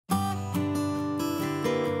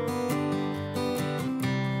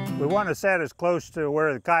We want to set as close to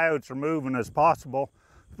where the coyotes are moving as possible.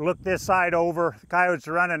 Look this side over, the coyotes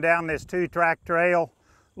are running down this 2-track trail,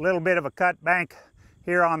 a little bit of a cut bank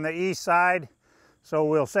here on the east side. So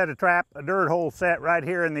we'll set a trap, a dirt hole set right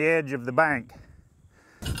here in the edge of the bank.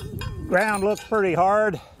 Ground looks pretty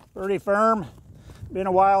hard, pretty firm. Been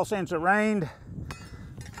a while since it rained.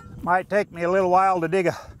 Might take me a little while to dig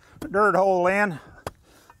a dirt hole in,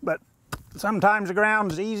 but sometimes the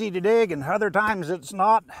ground's easy to dig and other times it's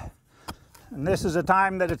not. And this is a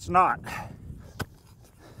time that it's not.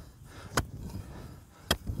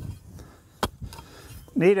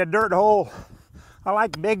 Need a dirt hole. I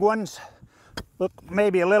like big ones. Look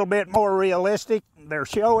maybe a little bit more realistic. They're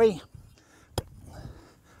showy.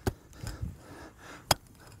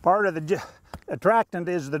 Part of the attractant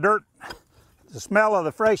is the dirt, the smell of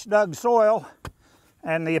the fresh dug soil,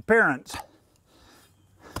 and the appearance.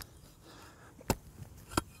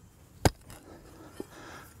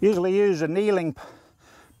 Usually use a kneeling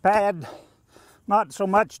pad, not so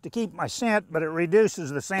much to keep my scent, but it reduces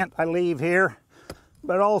the scent I leave here,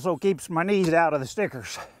 but also keeps my knees out of the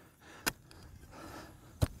stickers.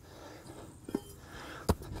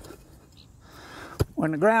 When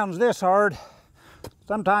the ground's this hard,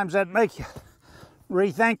 sometimes that makes you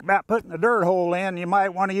rethink about putting a dirt hole in. You might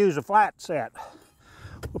want to use a flat set.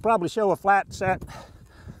 We'll probably show a flat set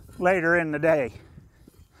later in the day.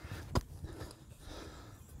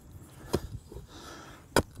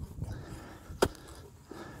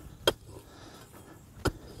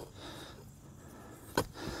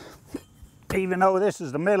 Even though this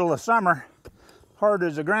is the middle of summer, hard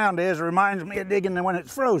as the ground is, it reminds me of digging when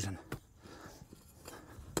it's frozen.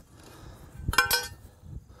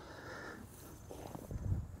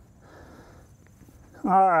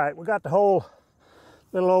 All right, we got the hole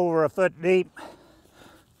a little over a foot deep.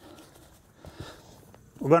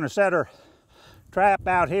 We're going to set our trap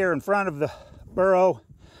out here in front of the burrow,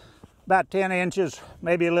 about 10 inches,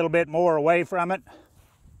 maybe a little bit more away from it.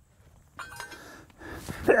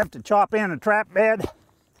 I have to chop in a trap bed.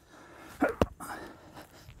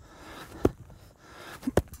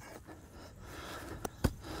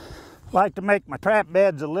 Like to make my trap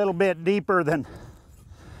beds a little bit deeper than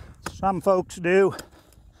some folks do.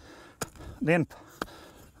 Then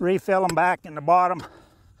refill them back in the bottom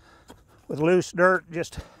with loose dirt.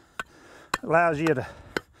 Just allows you to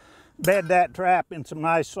bed that trap in some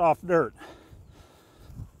nice soft dirt.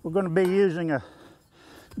 We're going to be using a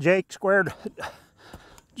Jake squared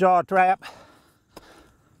jaw trap.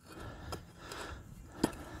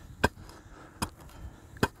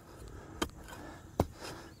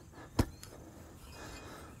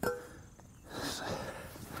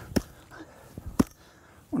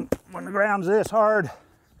 When the ground's this hard,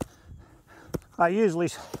 I usually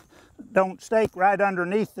don't stake right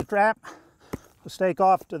underneath the trap. I stake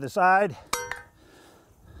off to the side.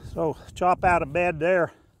 So chop out a bed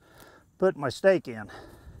there, put my stake in.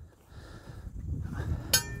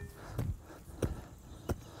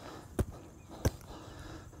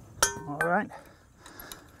 All right.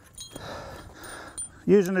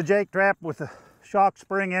 Using a Jake trap with a shock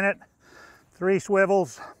spring in it, 3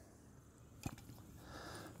 swivels.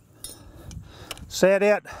 Set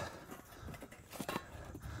it.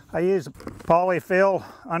 I use polyfill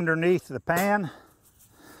underneath the pan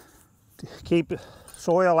to keep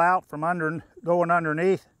soil out from going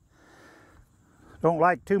underneath. Don't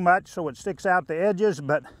like too much so it sticks out the edges,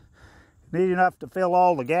 but need enough to fill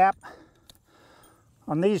all the gap.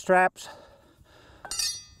 On these traps,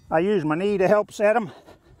 I use my knee to help set them.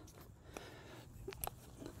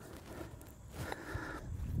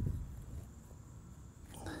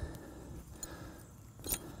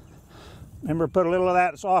 Remember, put a little of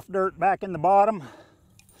that soft dirt back in the bottom.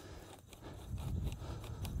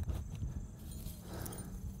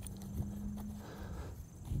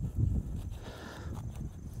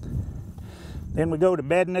 Then we go to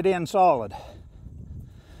bedding it in solid.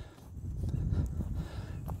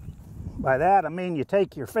 By that I mean you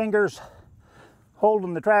take your fingers,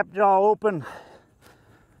 holding the trap jaw open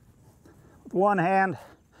with one hand,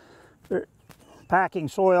 packing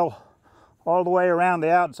soil all the way around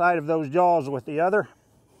the outside of those jaws with the other.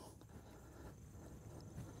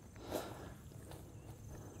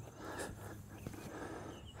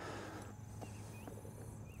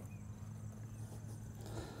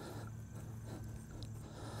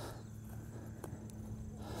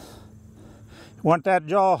 Want that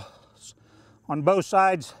jaw on both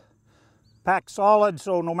sides packed solid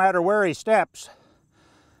so no matter where he steps,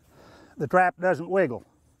 the trap doesn't wiggle.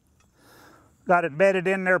 Got it bedded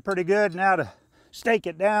in there pretty good. Now to stake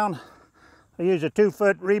it down, I use a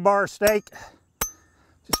 2-foot rebar stake.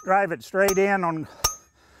 Just drive it straight in on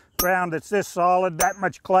ground that's this solid, that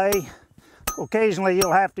much clay. Occasionally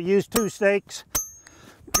you'll have to use 2 stakes.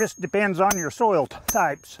 Just depends on your soil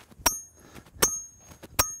types.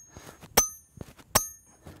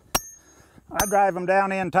 I drive them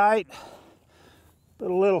down in tight,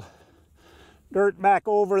 put a little dirt back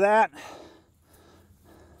over that,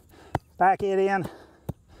 pack it in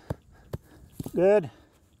good.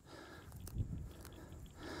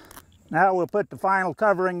 Now we'll put the final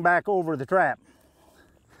covering back over the trap.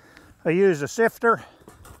 I use a sifter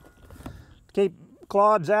to keep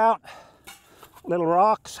clods out, little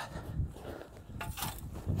rocks.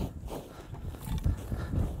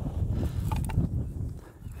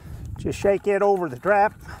 Just shake it over the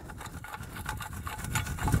trap.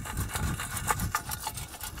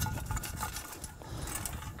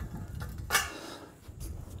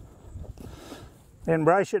 Then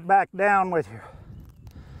brush it back down with your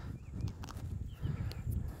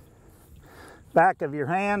back of your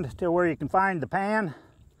hand to where you can find the pan.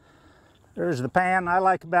 There's the pan. I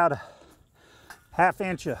like about a at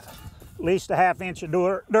least a half inch of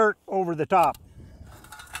dirt over the top.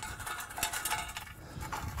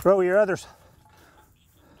 Throw your other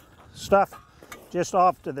stuff just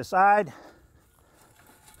off to the side.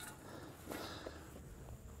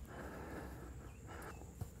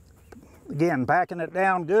 Again, packing it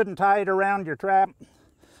down good and tight around your trap.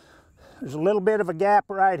 There's a little bit of a gap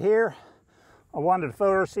right here. I wanted to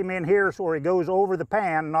force him in here so he goes over the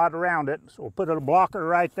pan, not around it. So we'll put a blocker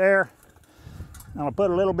right there. And I'll put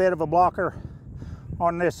a little bit of a blocker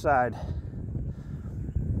on this side.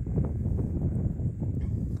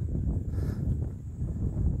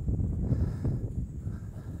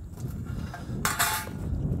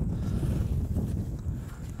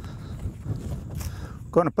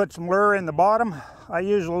 Going to put some lure in the bottom. I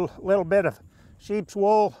use a little bit of sheep's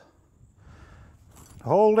wool to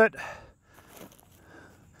hold it.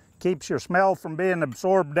 Keeps your smell from being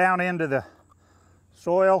absorbed down into the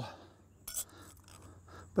soil.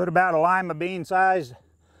 Put about a lima bean size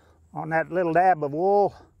on that little dab of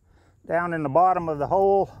wool down in the bottom of the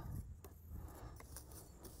hole.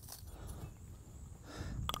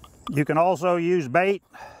 You can also use bait.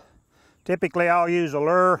 Typically I'll use a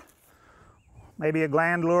lure, maybe a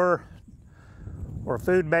gland lure or a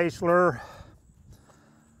food-based lure.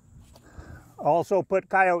 Also put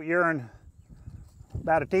coyote urine,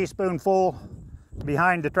 about a teaspoonful,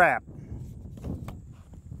 behind the trap.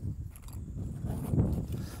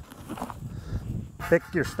 Pick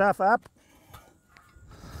your stuff up.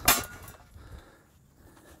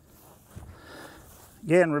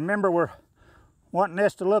 Again, remember we're wanting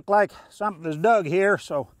this to look like something is dug here,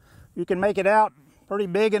 so you can make it out pretty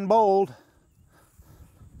big and bold.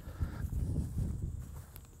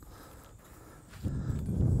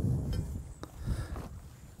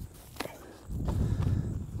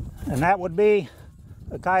 And that would be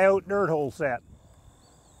a coyote dirt hole set.